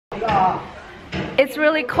It's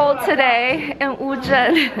really cold today in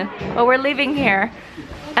Wuzhen, but we're leaving here.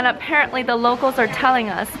 And apparently the locals are telling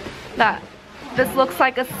us that this looks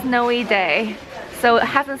like a snowy day. So it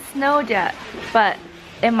hasn't snowed yet, but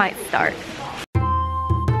it might start.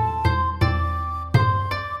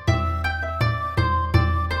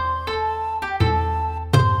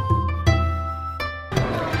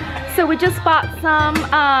 So we just bought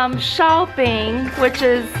some shopping, which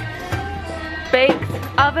is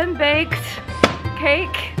oven baked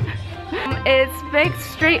cake. It's baked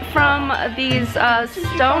straight from these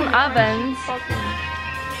stone ovens.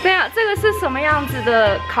 对啊，这个是什么样子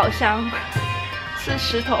的烤箱？是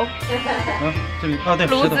石头。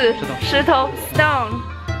炉子，石头 stone.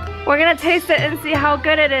 We're gonna taste it and see how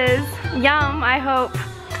good it is. Yum, I hope.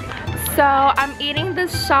 So I'm eating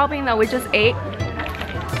this shopping that we just ate.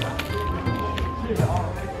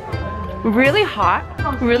 Really hot,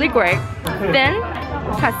 really great. Thin,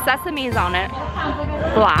 has sesames on it.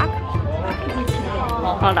 Black.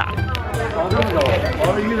 Hold on.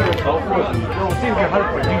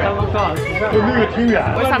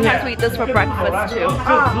 Sometimes we eat this for breakfast too.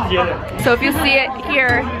 So if you see it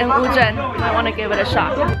here in Wuzhen, I want to give it a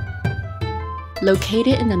shot.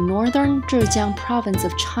 Located in the northern Zhejiang province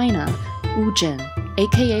of China, Wuzhen,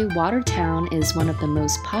 aka Water Town, is one of the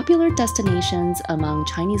most popular destinations among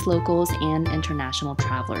Chinese locals and international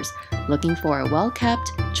travelers looking for a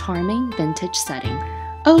well-kept, charming vintage setting.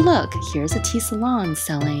 Oh look, here's a tea salon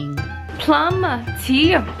selling plum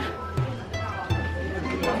tea.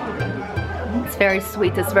 It's very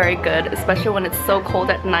sweet, it's very good, especially when it's so cold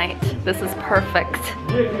at night. This is perfect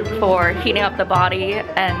for heating up the body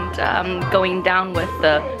and going down with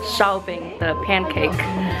the xiaobing, the pancake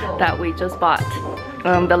that we just bought.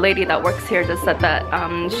 The lady that works here just said that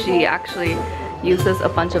she actually uses a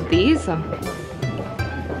bunch of these,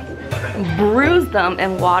 brews them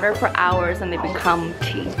in water for hours and they become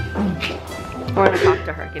tea. We're gonna talk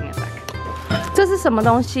to her, give me a sec. 这是什么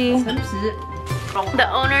东西? The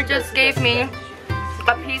owner just gave me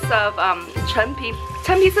a piece of 陈皮。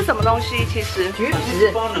陈皮是什么东西？其实橘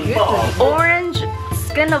子 orange,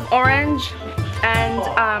 skin of orange, and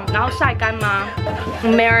然后晒干吗？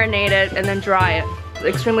 Marinate it and then dry it. It's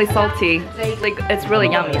extremely salty. Like it's really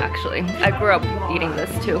yummy actually. I grew up eating this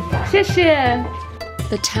too. 谢谢。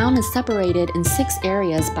 The town is separated in 6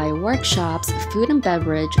 areas by workshops, food and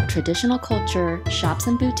beverage, traditional culture, shops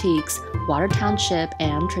and boutiques, water township,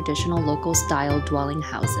 and traditional local style dwelling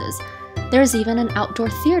houses. There's even an outdoor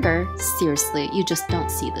theater. Seriously, you just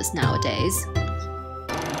don't see this nowadays.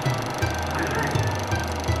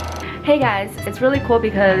 Hey guys, it's really cool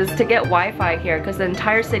because to get Wi-Fi here, because the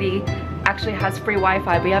entire city actually has free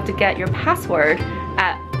Wi-Fi, but you have to get your password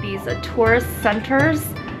at these tourist centers.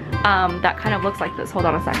 That kind of looks like this. Hold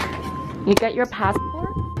on a sec. You get your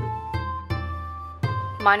passport.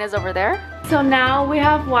 Mine is over there. So now we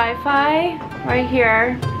have Wi-Fi right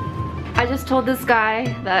here. I just told this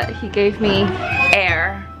guy that he gave me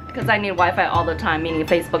air because I need Wi-Fi all the time, meaning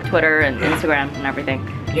Facebook, Twitter, and Instagram and everything.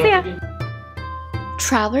 See ya.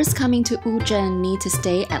 Travelers coming to Wuzhen need to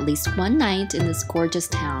stay at least one night in this gorgeous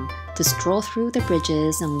town to stroll through the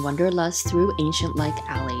bridges and wanderlust through ancient-like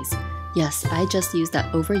alleys. Yes, I just used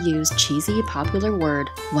that overused, cheesy, popular word,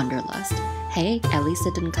 wanderlust. Hey, at least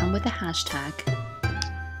it didn't come with a hashtag.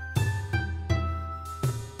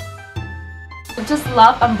 I just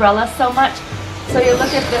love umbrellas so much. So you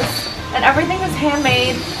look at this, and everything is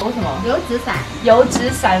handmade. 油纸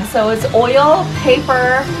伞. So it's oil,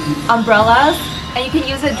 paper, umbrellas, and you can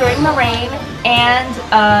use it during the rain and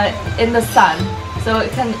in the sun. So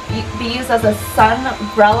it can be used as a sun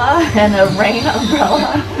umbrella and a rain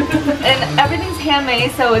umbrella. And everything's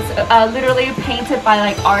handmade, so it's literally painted by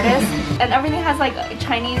like artists. And everything has like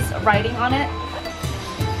Chinese writing on it.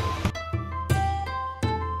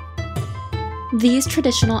 These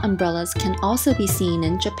traditional umbrellas can also be seen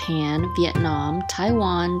in Japan, Vietnam,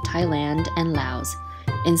 Taiwan, Thailand, and Laos.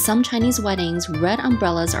 In some Chinese weddings, red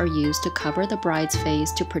umbrellas are used to cover the bride's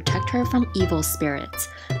face to protect her from evil spirits.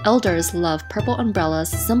 Elders love purple umbrellas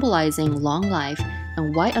symbolizing long life,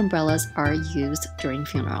 and white umbrellas are used during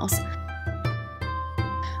funerals.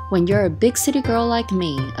 When you're a big city girl like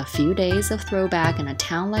me, a few days of throwback in a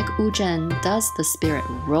town like Wuzhen does the spirit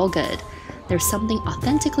real good. There's something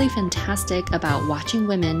authentically fantastic about watching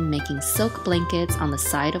women making silk blankets on the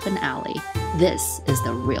side of an alley. This is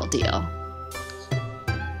the real deal.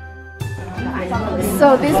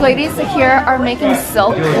 So these ladies here are making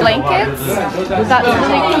silk blankets that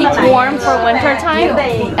really keep warm for winter time,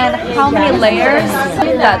 and how many layers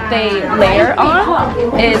that they layer on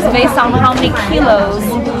is based on how many kilos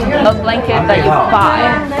of blanket that you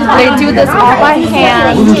buy. They do this all by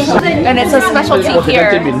hand, and it's a specialty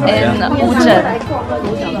here in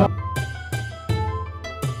Wuzhen.